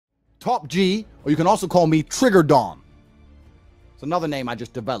Top G, or you can also call me Trigger Dawn. It's another name I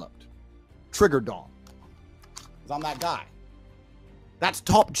just developed. Trigger Dawn. Because I'm that guy. That's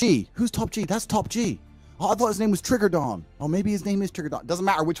Top G. Who's Top G? That's Top G. Oh, I thought his name was Trigger Dawn. Oh, maybe his name is Trigger Dawn. Doesn't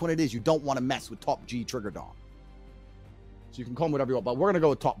matter which one it is. You don't want to mess with Top G Trigger Dawn. So you can call me whatever you want, but we're going to go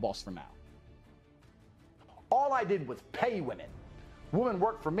with Top Boss for now. All I did was pay women. Women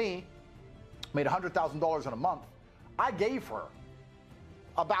worked for me, made $100,000 in a month. I gave her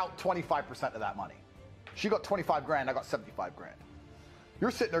about 25% of that money. She got 25 grand, I got 75 grand.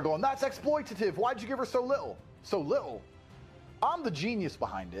 You're sitting there going, that's exploitative. Why'd you give her so little? So little. I'm the genius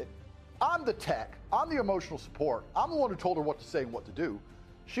behind it. I'm the tech. I'm the emotional support. I'm the one who told her what to say and what to do.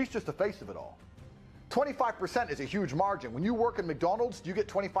 She's just the face of it all. 25% is a huge margin. When you work in McDonald's, do you get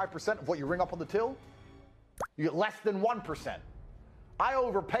 25% of what you ring up on the till? You get less than 1%. I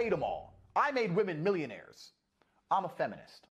overpaid them all. I made women millionaires. I'm a feminist.